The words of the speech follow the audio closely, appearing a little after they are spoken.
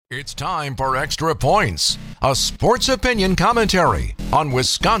It's time for Extra Points, a sports opinion commentary on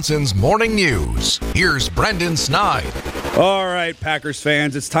Wisconsin's morning news. Here's Brendan Snide. All right, Packers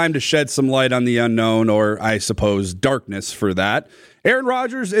fans, it's time to shed some light on the unknown, or I suppose darkness for that. Aaron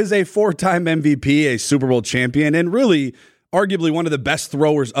Rodgers is a four-time MVP, a Super Bowl champion, and really arguably one of the best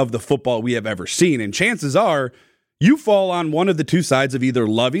throwers of the football we have ever seen. And chances are you fall on one of the two sides of either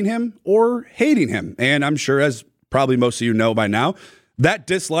loving him or hating him. And I'm sure, as probably most of you know by now, that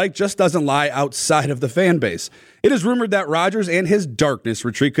dislike just doesn't lie outside of the fan base. It is rumored that Rodgers and his darkness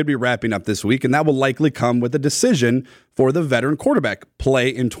retreat could be wrapping up this week, and that will likely come with a decision for the veteran quarterback: play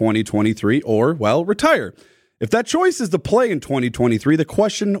in 2023 or, well, retire. If that choice is to play in 2023, the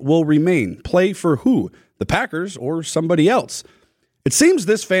question will remain: play for who? The Packers or somebody else? It seems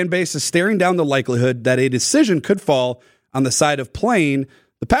this fan base is staring down the likelihood that a decision could fall on the side of playing.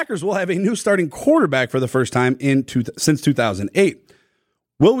 The Packers will have a new starting quarterback for the first time since 2008.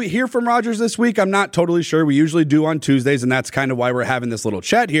 Will we hear from Rodgers this week? I'm not totally sure. We usually do on Tuesdays, and that's kind of why we're having this little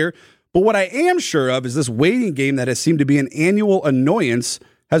chat here. But what I am sure of is this waiting game that has seemed to be an annual annoyance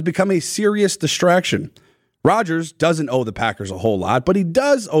has become a serious distraction. Rodgers doesn't owe the Packers a whole lot, but he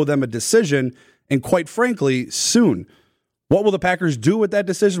does owe them a decision, and quite frankly, soon. What will the Packers do with that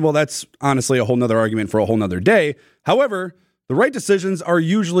decision? Well, that's honestly a whole nother argument for a whole nother day. However, the right decisions are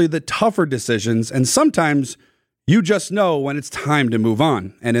usually the tougher decisions, and sometimes you just know when it's time to move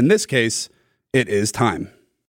on. And in this case, it is time.